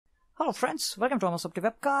Hello friends, welcome to our Subti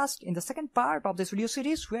webcast. In the second part of this video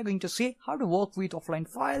series, we are going to see how to work with offline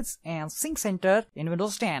files and Sync Center in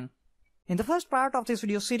Windows 10. In the first part of this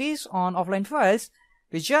video series on offline files,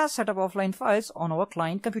 we just set up offline files on our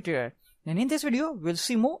client computer. And in this video, we'll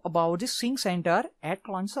see more about the Sync Center at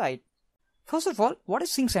client side. First of all, what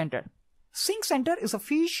is Sync Center? Sync Center is a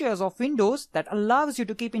feature of Windows that allows you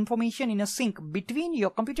to keep information in a sync between your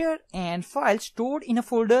computer and files stored in a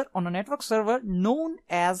folder on a network server known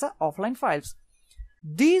as offline files.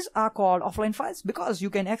 These are called offline files because you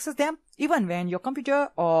can access them even when your computer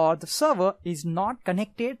or the server is not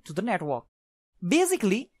connected to the network.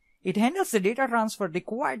 Basically, it handles the data transfer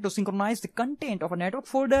required to synchronize the content of a network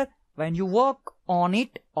folder when you work on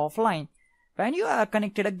it offline. When you are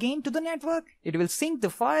connected again to the network, it will sync the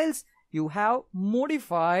files you have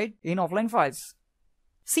modified in offline files.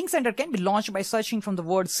 Sync Center can be launched by searching from the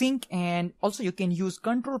word sync, and also you can use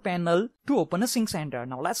control panel to open a Sync Center.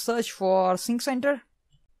 Now let's search for Sync Center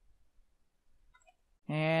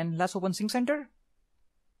and let's open Sync Center.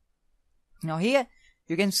 Now here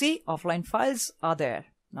you can see offline files are there.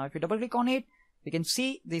 Now if you double click on it, you can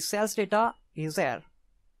see the sales data is there.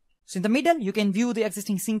 So in the middle, you can view the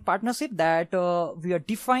existing sync partnership that we are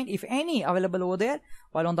defined, if any, available over there.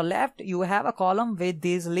 While on the left, you have a column with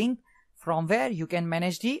this link from where you can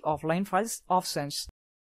manage the offline files options.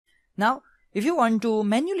 Now, if you want to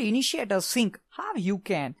manually initiate a sync, how you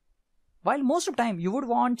can? While most of the time you would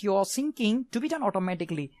want your syncing to be done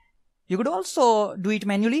automatically, you could also do it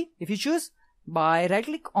manually if you choose by right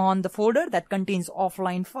click on the folder that contains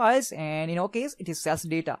offline files, and in our case, it is sales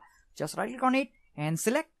data. Just right click on it and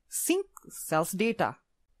select sync sales data,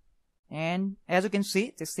 and as you can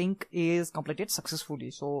see, the sync is completed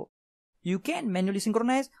successfully. So you can manually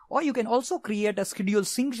synchronize, or you can also create a schedule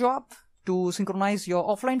sync job to synchronize your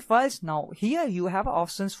offline files. Now here you have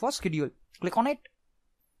options for schedule. Click on it.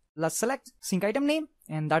 Let's select sync item name,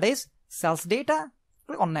 and that is sales data.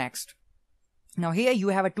 Click on next. Now here you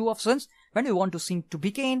have two options when you want to sync to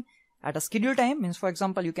begin at a schedule time. Means, for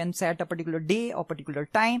example, you can set a particular day or particular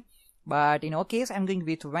time. But in our case, I'm going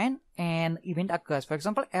with when an event occurs. For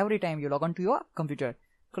example, every time you log on to your computer.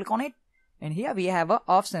 Click on it, and here we have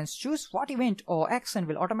options. Choose what event or action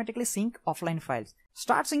will automatically sync offline files.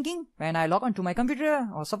 Start syncing when I log on to my computer,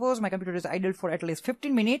 or suppose my computer is idle for at least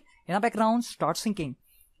 15 minutes. In the background, start syncing.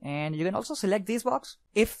 And you can also select this box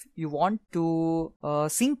if you want to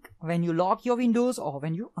sync when you lock your windows or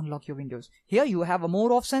when you unlock your windows. Here you have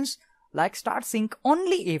more options, like start sync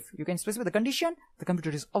only if you can specify the condition the computer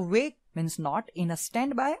is awake, means not in a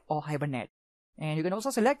standby or hibernate. And you can also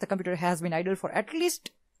select the computer has been idle for at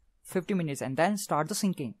least 50 minutes and then start the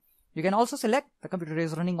syncing. You can also select the computer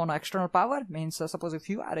is running on external power, means suppose if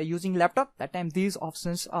you are using laptop, that time these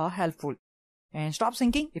options are helpful. And stop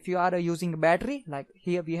syncing if you are using battery, like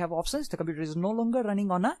here we have options, the computer is no longer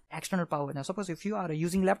running on external power. Now suppose if you are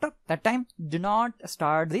using laptop, that time do not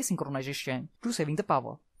start the synchronization to saving the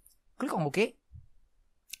power. Click on OK,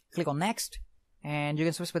 click on next, and you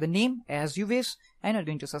can specify the name as you wish. I'm not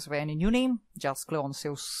going to specify any new name, just click on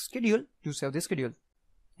save schedule to save the schedule,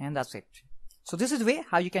 and that's it. So this is the way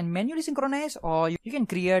how you can manually synchronize, or you can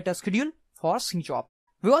create a schedule for sync job.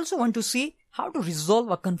 We also want to see how to resolve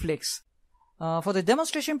a conflicts. For the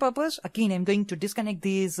demonstration purpose, again I'm going to disconnect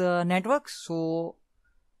these networks. So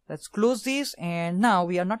let's close this, and now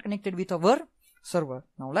we are not connected with our server.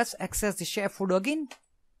 Now let's access the share folder again.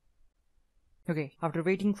 Okay, after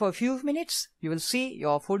waiting for a few minutes, you will see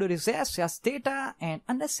your folder is there, sales data, and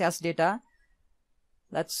under sales data,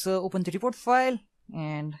 let's open the report file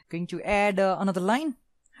and going to add another line.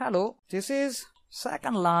 Hello, this is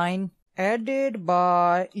second line added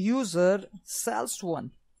by user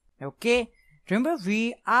sales1. Okay, remember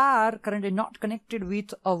we are currently not connected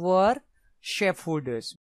with our share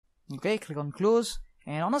folders. Okay, click on close,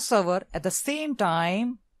 and on a server at the same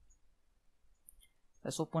time,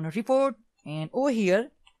 let's open a report. And over here,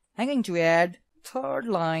 I'm going to add third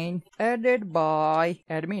line added by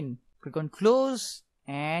admin. Click on close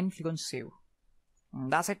and click on save.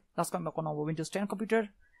 And that's it. Let's come back on our Windows 10 computer.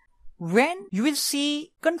 When you will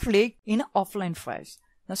see conflict in offline files.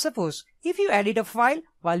 Now suppose if you edit a file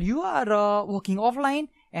while you are working offline,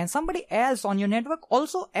 and somebody else on your network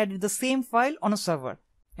also added the same file on a server,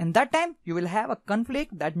 and that time you will have a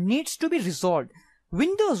conflict that needs to be resolved.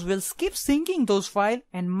 Windows will skip syncing those files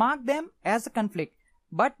and mark them as a conflict,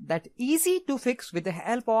 but that's easy to fix with the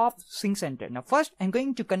help of Sync Center. Now first I'm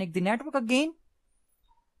going to connect the network again.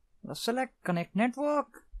 Let's select connect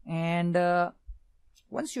network, and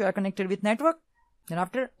once you are connected with network, then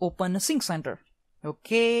after open Sync Center.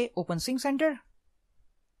 Okay, open Sync Center.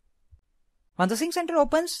 When the Sync Center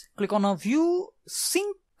opens, click on a View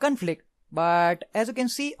Sync conflict. But as you can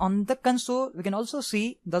see on the console, we can also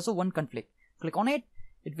see there's a one conflict. Click on it.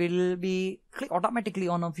 It will be click automatically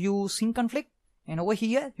on a view sync conflict. And over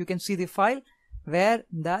here, you can see the file where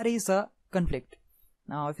there is a conflict.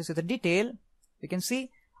 Now, if you see the detail, you can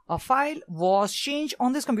see a file was changed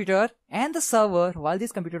on this computer and the server while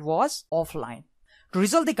this computer was offline. To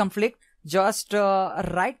resolve the conflict, just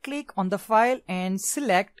right click on the file and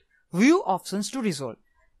select view options to resolve.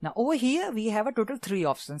 Now over here we have a total 3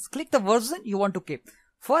 options. Click the version you want to keep.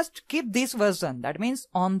 First, keep this version, that means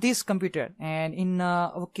on this computer, and in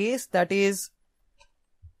our case that is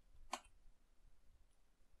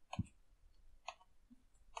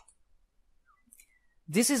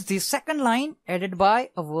this is the second line added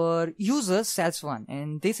by our user sales1,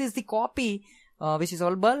 and this is the copy which is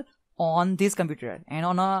available on this computer. And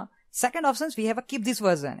on a second options we have a keep this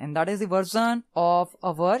version, and that is the version of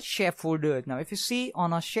our share folder. Now if you see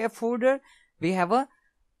on our share folder, we have a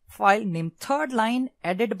file named third line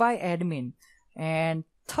added by admin, and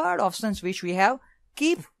third options which we have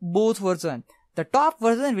keep both version. The top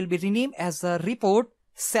version will be renamed as the report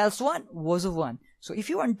sales1 version 1. So if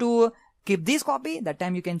you want to keep this copy, that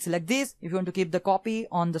time you can select this. If you want to keep the copy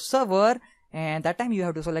on the server, and that time you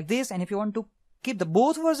have to select this. And if you want to keep the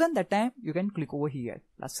both version, that time you can click over here.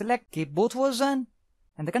 Let's select keep both version,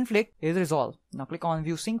 and the conflict is resolved. Now click on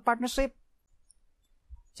view sync partnership.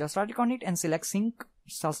 Just right click on it and select sync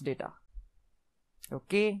sales data.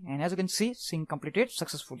 Okay, and as you can see, sync completed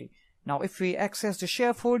successfully. Now if we access the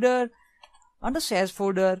share folder, under sales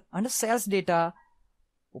folder, under sales data,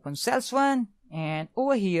 open sales1, and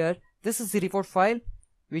over here this is the report file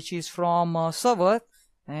which is from server,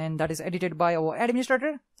 and that is edited by our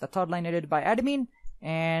administrator. The third line edited by admin,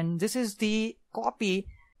 and this is the copy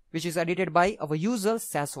which is edited by our user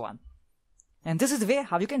sales1. And this is the way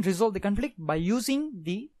how you can resolve the conflict by using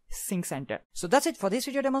the sync center. So that's it for this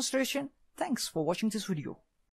video demonstration. Thanks for watching this video.